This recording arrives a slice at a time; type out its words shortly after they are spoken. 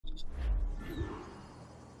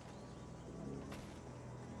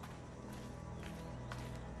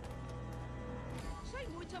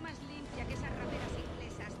mucho más limpia que esas rameras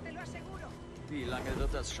inglesas, te lo aseguro. Wie lange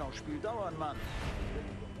wird das Schauspiel dauern, Mann?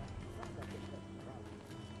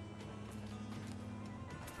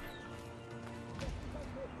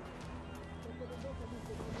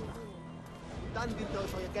 Dann wird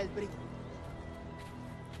euch euer Geld bringen.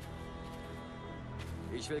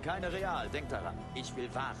 Ich will keine Real, denk daran. Ich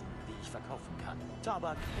will Waren, die ich verkaufen kann.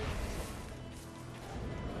 Tabak.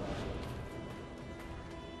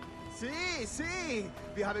 Sie,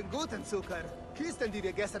 wir haben guten Zucker. Kisten, die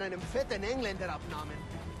wir gestern einem fetten Engländer abnahmen.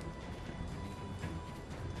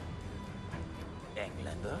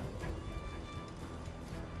 Engländer?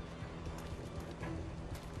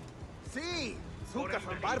 Sie, Zucker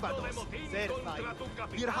von Barbados. Sehr fein.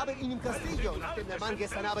 Wir haben ihn im Castillo, nachdem der Mann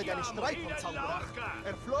gestern Abend einen Streit vom Zaun brach.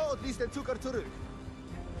 Er floh und ließ den Zucker zurück.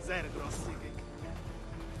 Sehr großzügig.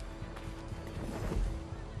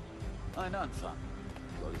 Ein Anfang.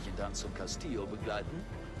 Soll ich ihn dann zum Castillo begleiten?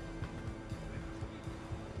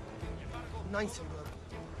 Nein, Senor.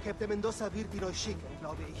 Captain Mendoza wird ihn euch schicken,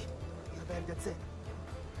 glaube ich. Ihr werdet sehen.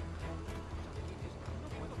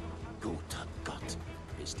 Guter Gott.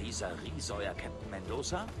 Ist dieser Ries euer Captain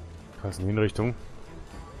Mendoza? Was in Hinrichtung?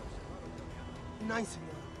 Nein, Senor.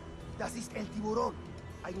 Das ist El Tiburón,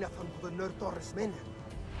 einer von Gouverneur Torres Männern.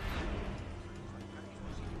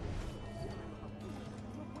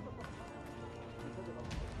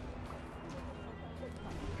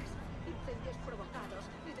 Incendios provocados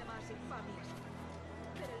y demás infamias.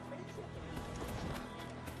 Pero el precio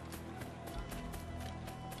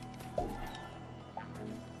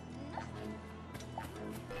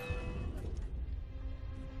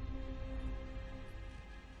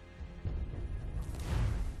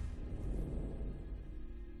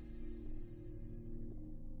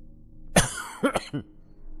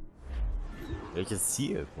Welches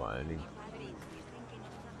Ziel vor allen Dingen?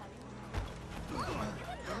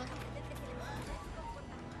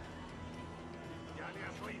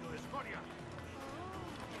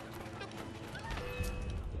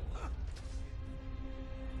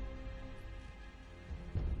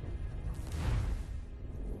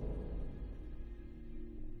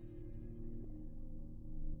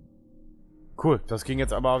 Cool, das ging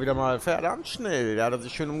jetzt aber wieder mal verdammt schnell. Ja, dass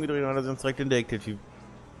ich schön umgedreht und hat er uns direkt entdeckt, der Typ.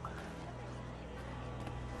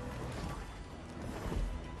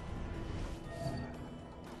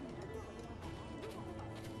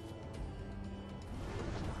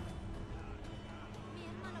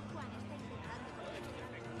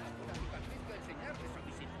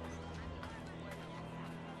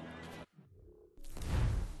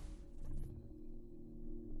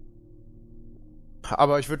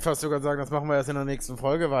 Aber ich würde fast sogar sagen, das machen wir erst in der nächsten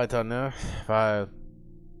Folge weiter, ne? Weil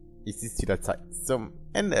es ist wieder Zeit zum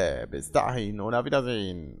Ende. Bis dahin und auf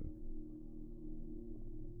Wiedersehen.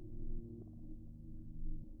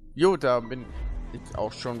 Gut, da bin ich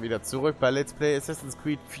auch schon wieder zurück bei Let's Play Assassin's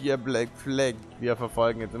Creed 4 Black Flag. Wir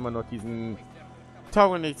verfolgen jetzt immer noch diesen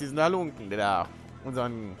Taugenichts, diesen Halunken, der da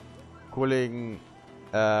unseren Kollegen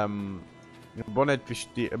Bonnet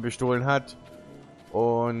bestohlen hat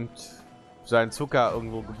und seinen Zucker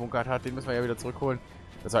irgendwo gebunkert hat. Den müssen wir ja wieder zurückholen.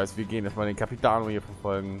 Das heißt, wir gehen erstmal den Capitano hier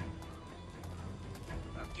verfolgen.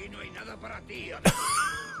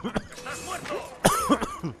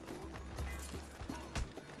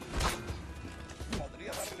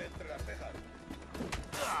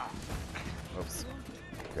 Ups.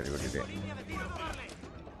 Keine gute Idee.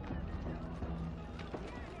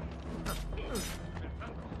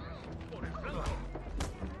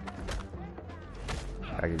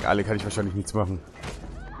 Ja, gegen alle kann ich wahrscheinlich nichts machen.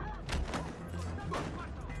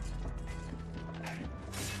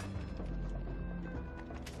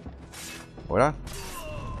 Oder?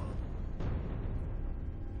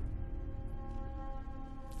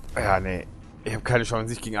 Ja, nee. Ich habe keine Chance,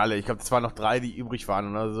 nicht gegen alle. Ich glaube, es waren noch 3, die übrig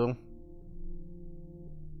waren oder so.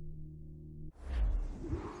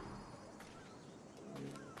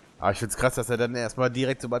 Aber ich finde es krass, dass er dann erstmal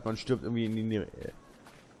direkt, sobald man stirbt, irgendwie in die...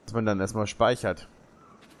 dass man dann erstmal speichert.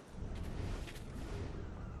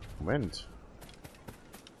 Moment.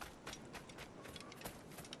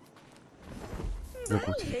 Das ist eine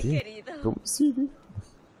gute Idee. Dumm Sibi.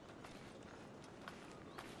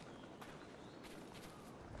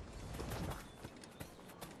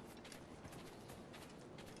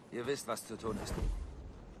 Ihr wisst, was zu tun ist.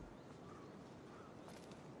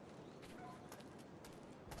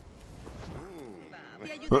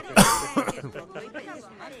 te ayudaré a hacer un poco y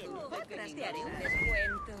otras te haré un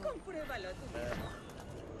descuento. Compruébalo tú mismo.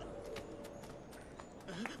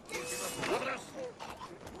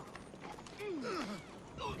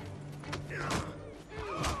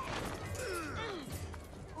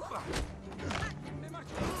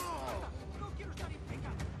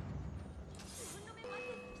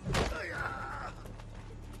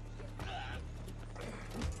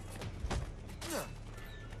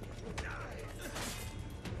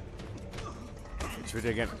 Ich würde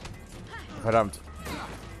ja gerne... Verdammt.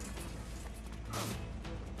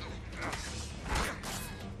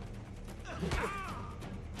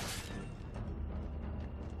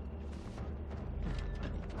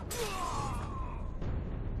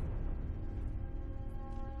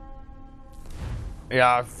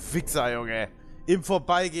 Ja, Fixer, Junge. Im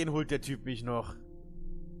Vorbeigehen holt der Typ mich noch.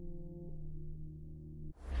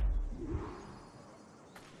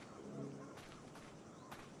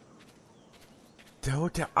 Der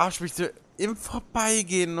holt der Arsch mich so im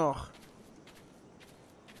Vorbeigehen noch.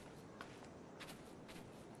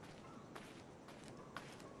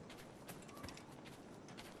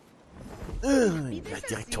 Gleich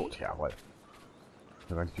direkt tot, jawohl.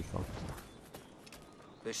 Da war nicht die Chance.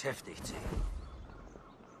 Beschäftigt sie.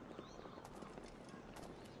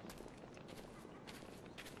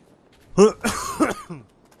 No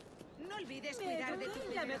olvides cuidar de tu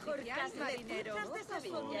La mejor casa de marinero. putas de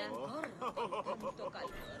Sevilla. Tanto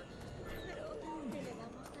calor. Pero, ¿qué le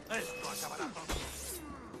vamos a hacer? Esto acabará pronto.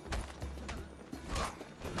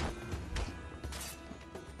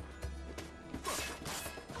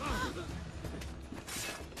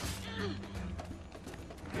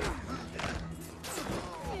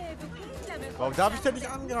 Warum darf ich denn nicht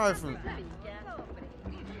angreifen?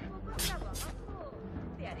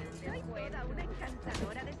 Te haré un descuento, una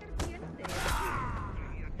encantadora de serpientes.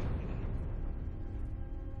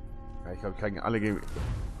 Ja, ich glaube, ich kann alle geben.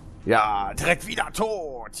 Ja, direkt wieder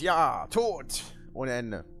tot. Ja, tot. Ohne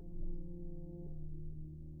Ende.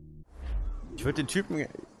 Ich würde den Typen...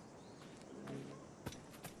 Estoy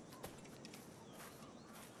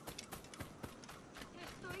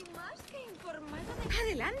más que informada de...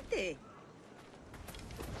 ¡Adelante!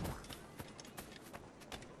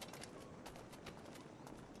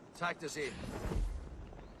 Zeigt es ihnen.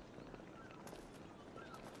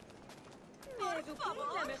 Me eduqué en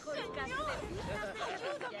la mejor casa de putas de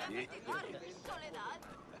Sevilla. Soledad.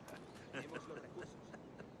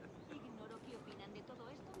 Ignoro qué opinan de todo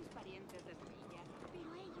esto mis parientes de Sevilla,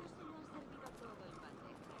 pero ellos se lo han servido todo en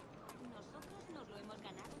bandeja. Nosotros nos lo hemos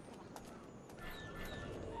ganado trabajando.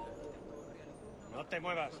 No te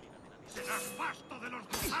muevas. ¡Serás pasto de los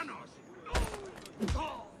gusanos!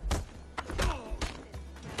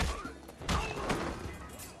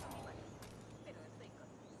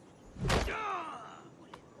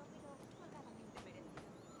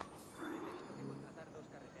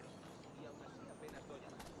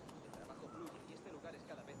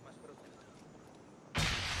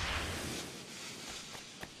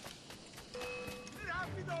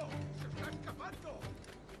 ¡Rápido! ¡Se está escapando!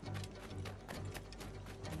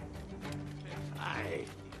 ¡Ay!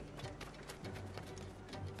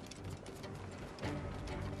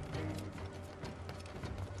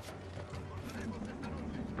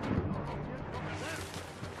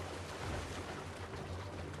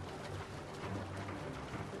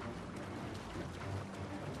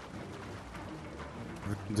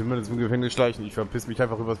 Sind wir jetzt im Gefängnis schleichen? Ich verpiss mich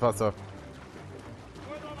einfach übers Wasser.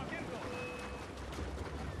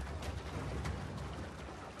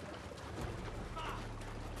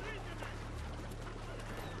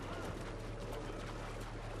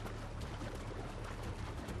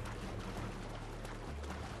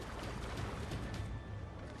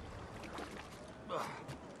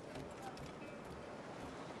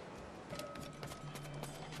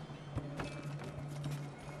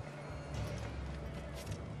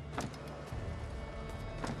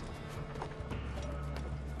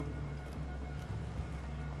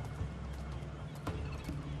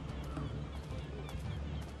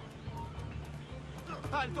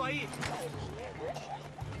 ¡Alto ahí!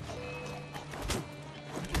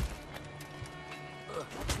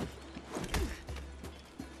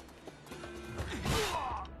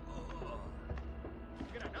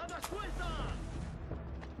 ¡Granada suelta!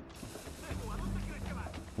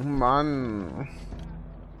 Mann.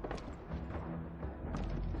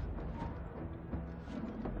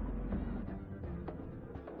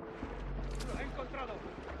 ¡Lo he encontrado!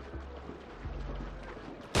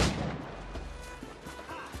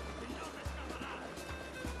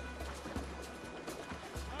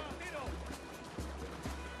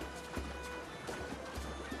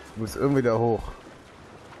 Ich muss irgendwie da hoch.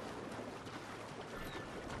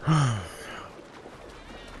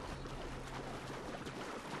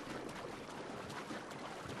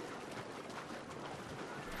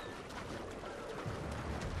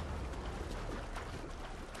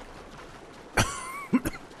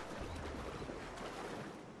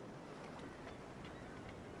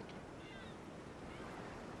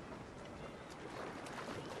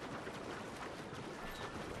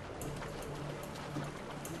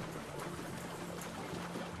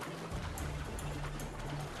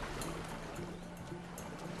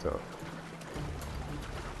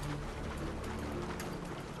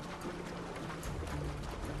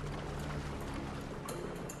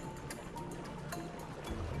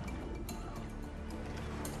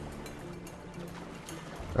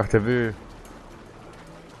 Ach, der will.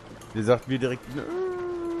 Der sagt mir direkt, nö,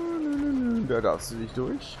 nö, nö, nö, da darfst du nicht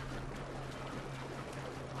durch.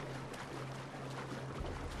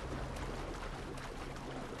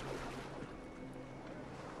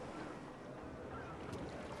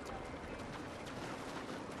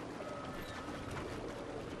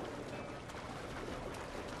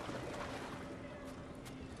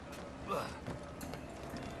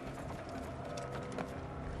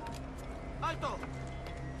 ¡Alto!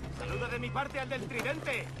 ¡Saluda de mi parte al del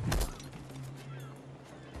tridente!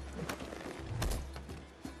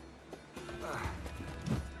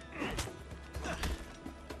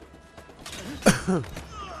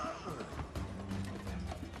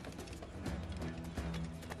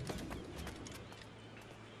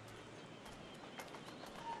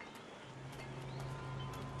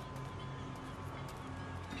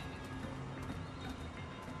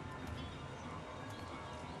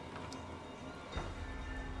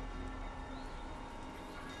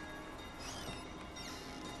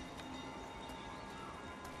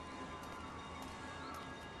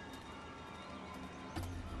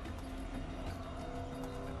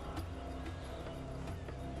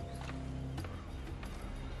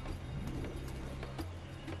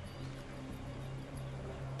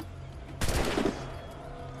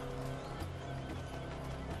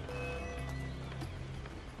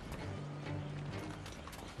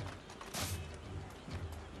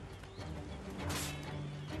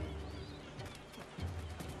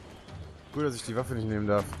 Gut, dass ich die Waffe nicht nehmen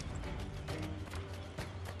darf.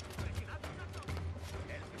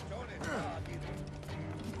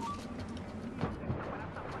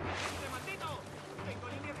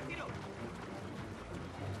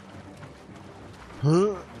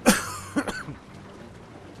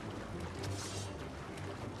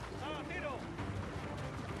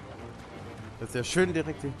 Das ist ja schön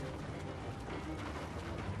direkt.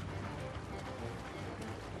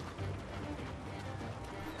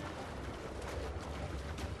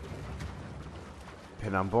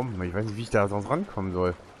 Penner am Bomben. Ich weiß nicht, wie ich da sonst rankommen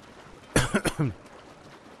soll.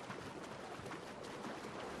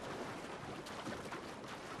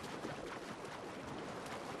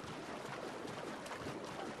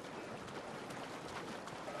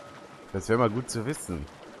 Das wäre mal gut zu wissen.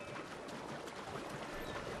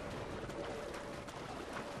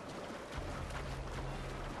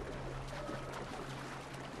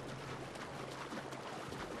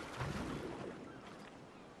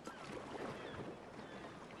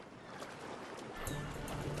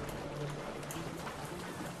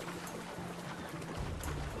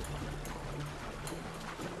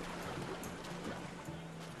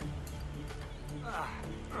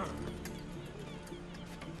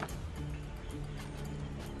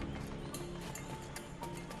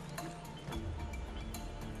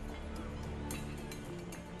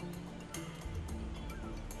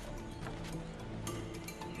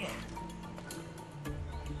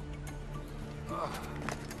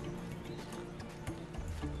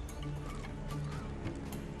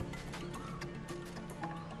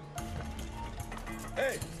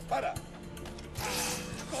 ¡Hey! ¡Para!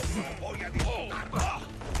 ¿Cómo voy a disparar?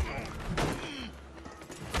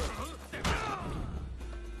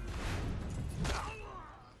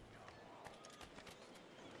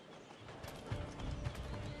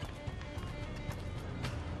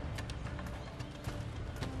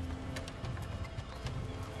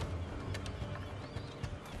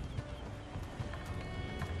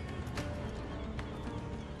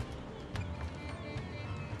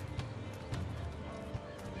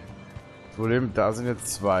 Problem, da sind jetzt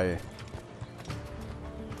zwei.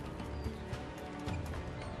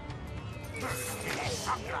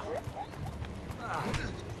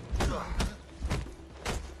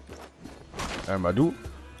 Einmal du.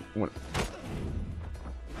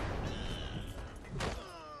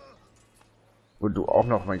 Und du auch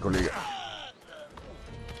noch, mein Kollege.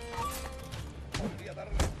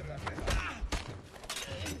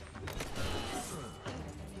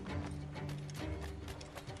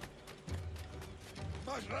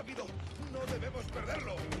 ¡Más rápido! ¡No debemos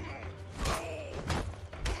perderlo!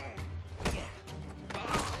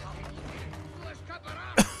 ¡No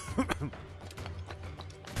escapará!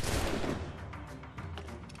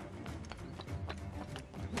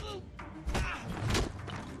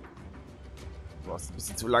 Du brauchst ein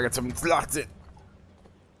bisschen zu lange zum Nachtsehen.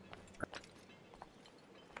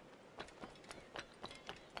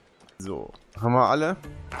 So, haben wir alle?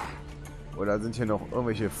 Oder sind hier noch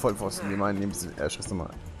irgendwelche Vollpfosten, die meinen, nehmen sie erst mal.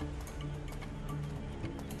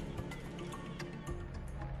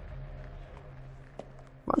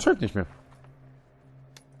 Anscheinend nicht mehr.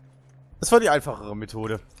 Das war die einfachere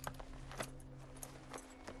Methode.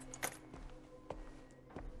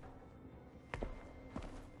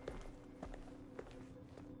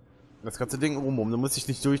 das ganze Ding rum. Du musst dich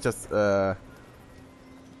nicht durch das,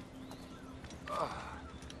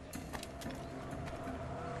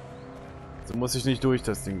 so muss ich nicht durch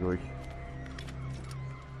das Ding durch.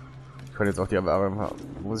 Ich kann jetzt auch die Erwerbung haben.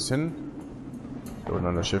 Wo muss ich hin? Da unten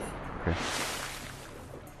an das Schiff. Okay.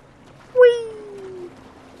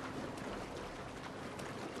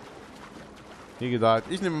 Wie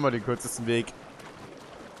gesagt, ich nehme immer den kürzesten Weg.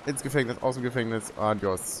 Ins Gefängnis, aus dem Gefängnis.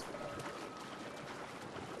 Adios.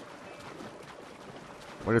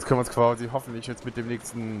 Und jetzt können wir uns quasi hoffentlich jetzt mit dem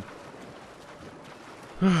nächsten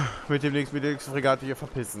Fregatte hier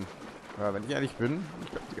verpissen. Ja, wenn ich ehrlich bin, ich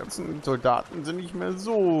glaube, die ganzen Soldaten sind nicht mehr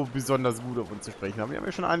so besonders gut auf uns zu sprechen. Aber wir haben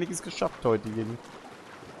ja schon einiges geschafft heute hier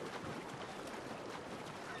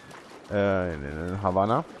in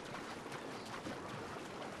Havanna.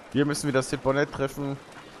 Hier müssen wir das Sid Bonnet treffen.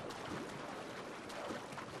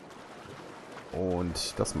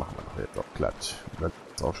 Und das machen wir doch jetzt auch glatt. Das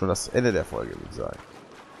ist auch schon das Ende der Folge, würde ich sagen.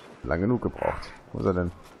 Lang genug gebraucht. Wo ist er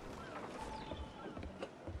denn?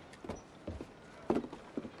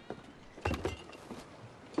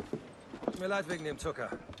 Tut mir leid wegen dem Zucker.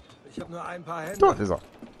 Ich habe nur ein paar Hände. Dort ist er.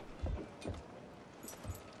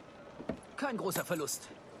 Kein großer Verlust.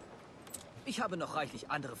 Ich habe noch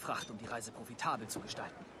reichlich andere Fracht, um die Reise profitabel zu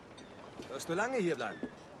gestalten. Wirst du lange hier bleiben?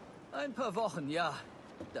 Ein paar Wochen, ja.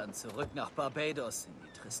 Dann zurück nach Barbados in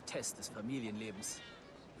die Tristesse des Familienlebens.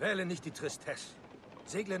 Wähle nicht die Tristesse.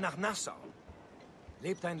 Segle nach Nassau.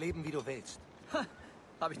 Leb dein Leben, wie du willst. Ha,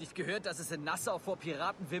 habe ich nicht gehört, dass es in Nassau vor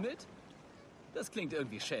Piraten wimmelt? Das klingt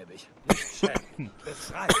irgendwie schäbig. Nicht schämen.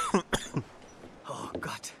 Befreit. Oh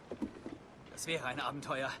Gott. Das wäre ein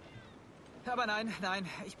Abenteuer. Aber nein, nein,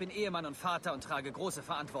 ich bin Ehemann und Vater und trage große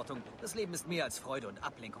Verantwortung. Das Leben ist mehr als Freude und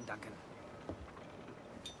Ablenkung, danke.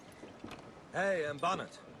 Hey,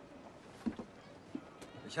 Bonnet.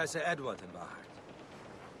 Ich heiße Edward in Wahrheit.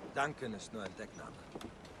 Duncan ist nur ein Deckname.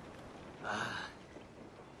 Ah.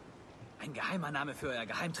 Ein geheimer Name für euer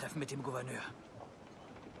Geheimtreffen mit dem Gouverneur.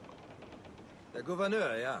 Der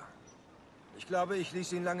Gouverneur, ja. Ich glaube, ich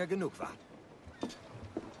ließ ihn lange genug warten.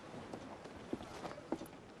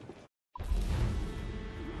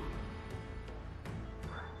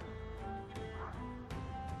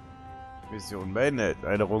 Mission beendet.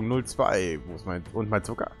 Erinnerung 02. Wo ist mein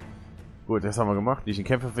Zucker? Gut, das haben wir gemacht. Nicht in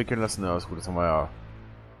Kämpfe wickeln lassen. Ja, ist gut. Das haben wir ja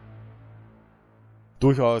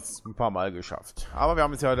durchaus ein paar Mal geschafft. Aber wir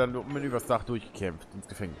haben es ja dann mit übers Dach durchgekämpft ins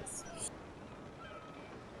Gefängnis.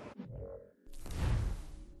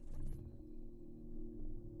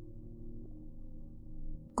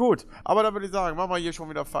 Gut, aber dann würde ich sagen, machen wir hier schon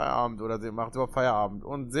wieder Feierabend oder macht überhaupt Feierabend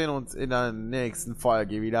und sehen uns in der nächsten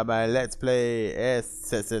Folge wieder bei Let's Play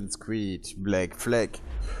Assassin's Creed Black Flag.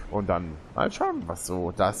 Und dann mal schauen, was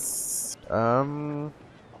so das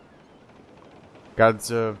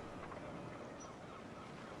Ganze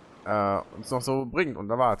uns noch so bringt und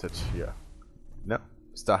erwartet hier. Ne?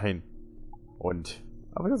 Bis dahin. Und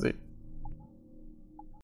auf Wiedersehen.